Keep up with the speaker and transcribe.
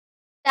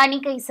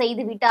தணிக்கை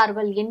செய்து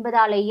விட்டார்கள்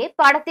என்பதாலேயே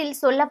படத்தில்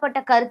சொல்லப்பட்ட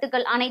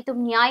கருத்துக்கள்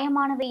அனைத்தும்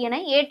நியாயமானவை என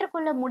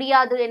ஏற்றுக்கொள்ள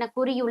முடியாது என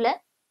கூறியுள்ள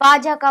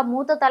பாஜக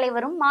மூத்த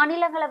தலைவரும்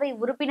மாநிலங்களவை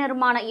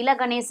உறுப்பினருமான இல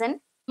கணேசன்,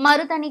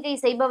 மறு தணிக்கை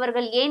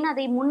செய்பவர்கள் ஏன்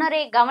அதை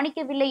முன்னரே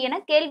கவனிக்கவில்லை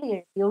என கேள்வி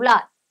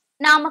எழுப்பியுள்ளார்.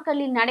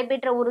 நாமக்கல்லில்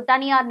நடைபெற்ற ஒரு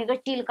தனியார்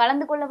நிகழ்ச்சியில்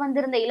கலந்து கொள்ள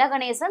வந்திருந்த இல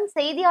கணேசன்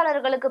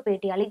செய்தியாளர்களுக்கு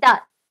பேட்டி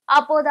அளித்தார்.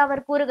 அப்போது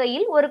அவர்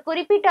கூறுகையில், ஒரு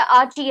குறிப்பிட்ட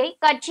ஆட்சியை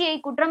கட்சியை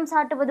குற்றம்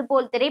சாட்டுவது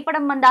போல்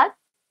திரைப்படம் வந்தால்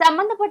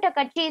சம்பந்தப்பட்ட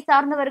கட்சியை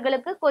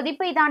சார்ந்தவர்களுக்கு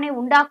கொதிப்பை தானே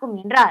உண்டாக்கும்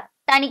என்றார்.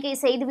 தணிக்கை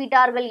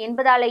செய்துவிட்டார்கள்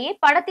என்பதாலேயே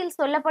படத்தில்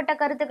சொல்லப்பட்ட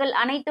கருத்துக்கள்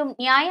அனைத்தும்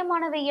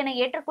நியாயமானவை என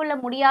ஏற்றுக்கொள்ள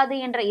முடியாது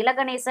என்ற இல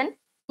கணேசன்,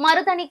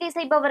 மறு தணிக்கை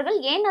செய்பவர்கள்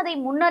ஏன் அதை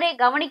முன்னரே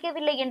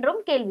கவனிக்கவில்லை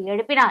என்றும் கேள்வி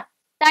எழுப்பினார்.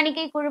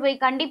 தணிக்கை குழுவை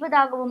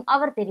கண்டிப்பதாகவும்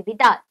அவர்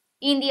தெரிவித்தார்.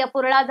 இந்திய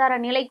பொருளாதார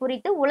நிலை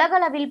குறித்து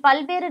உலகளவில்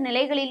பல்வேறு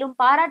நிலைகளிலும்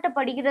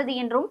பாராட்டப்படுகிறது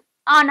என்றும்,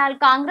 ஆனால்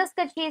காங்கிரஸ்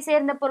கட்சியை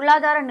சேர்ந்த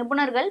பொருளாதார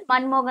நிபுணர்கள்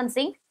மன்மோகன்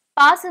சிங்,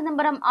 ப.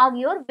 சிதம்பரம்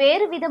ஆகியோர்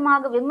வேறு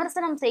விதமாக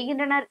விமர்சனம்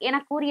செய்கின்றனர் என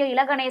கூறிய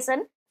இல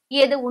கணேசன்,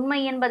 எது உண்மை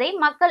என்பதை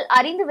மக்கள்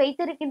அறிந்து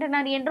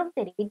வைத்திருக்கின்றனர் என்றும்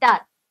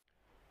தெரிவித்தார்.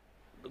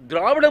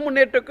 திராவிட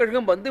முன்னேற்ற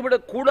கழகம்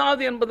வந்துவிடக்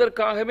கூடாது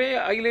என்பதற்காகவே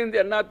அகில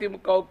இந்திய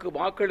அதிமுகவுக்கு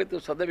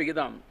வாக்களித்த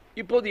சதவிகிதம்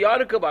இப்போது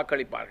யாருக்கு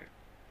வாக்களிப்பார்கள்?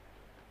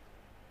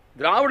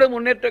 திராவிட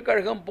முன்னேற்ற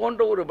கழகம்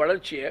போன்ற ஒரு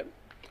வளர்ச்சியை,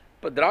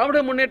 இப்போ திராவிட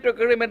முன்னேற்ற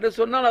கழகம் என்று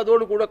சொன்னால்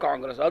அதோடு கூட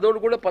காங்கிரஸ், அதோடு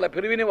கூட பல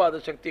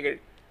பிரிவினைவாத சக்திகள்,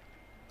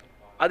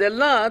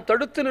 அதெல்லாம்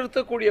தடுத்து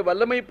நிறுத்தக்கூடிய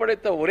வல்லமை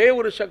படைத்த ஒரே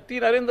ஒரு சக்தி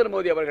நரேந்திர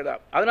மோடி அவர்கள்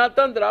தான். அதனால்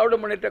தான் திராவிட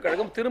முன்னேற்ற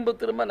கழகம் திரும்ப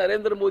திரும்ப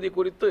நரேந்திர மோடி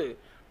குறித்து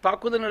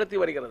தாக்குதல் நடத்தி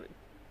வருகிறது.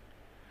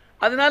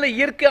 அதனால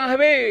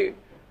இயற்கையாகவே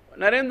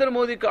நரேந்திர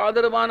மோடிக்கு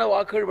ஆதரவான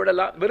வாக்குகள்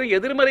விடலாம். வெறும்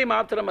எதிர்மறை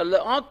மாத்திரமல்ல,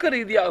 ஆக்க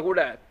ரீதியாக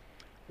கூட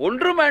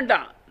ஒன்றும்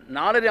வேண்டாம்,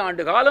 4.5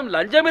 ஆண்டு காலம்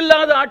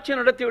லஞ்சமில்லாத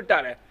ஆட்சி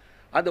நடத்திவிட்டார்.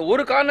 அந்த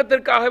ஒரு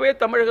காரணத்திற்காகவே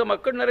தமிழக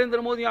மக்கள்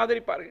நரேந்திர மோடி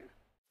ஆதரிப்பார்கள்.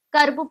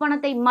 கருப்பு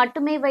பணத்தை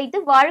மட்டுமே வைத்து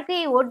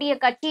வாழ்க்கையை ஓட்டிய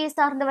கட்சியை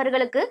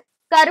சார்ந்தவர்களுக்கு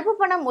கருப்பு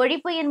பணம்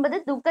ஒழிப்பு என்பது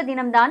துக்க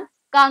தினம்தான்.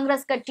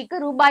 காங்கிரஸ் கட்சிக்கு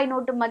ரூபாய்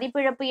நோட்டு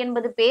மதிப்பிழப்பு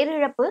என்பது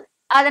பேரிழப்பு.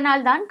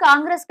 அதனால் தான்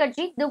காங்கிரஸ்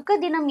கட்சி துக்க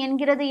தினம்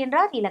என்கிறது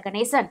என்றார் இல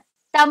கணேசன்.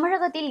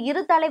 தமிழகத்தில்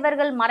இரு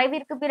தலைவர்கள்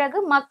மறைவிற்கு பிறகு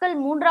மக்கள்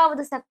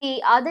 3வது சக்தியை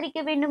ஆதரிக்க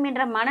வேண்டும்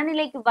என்ற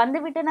மனநிலைக்கு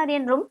வந்துவிட்டனர்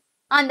என்றும்,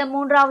 அந்த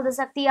 3வது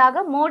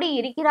சக்தியாக மோடி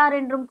இருக்கிறார்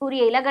என்றும்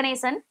கூறிய இல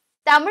கணேசன்,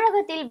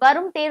 தமிழகத்தில்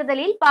வரும்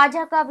தேர்தலில்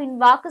பாஜகவின்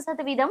வாக்கு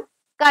சதவீதம்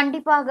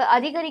கண்டிப்பாக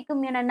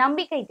அதிகரிக்கும் என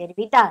நம்பிக்கை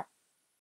தெரிவித்தார்.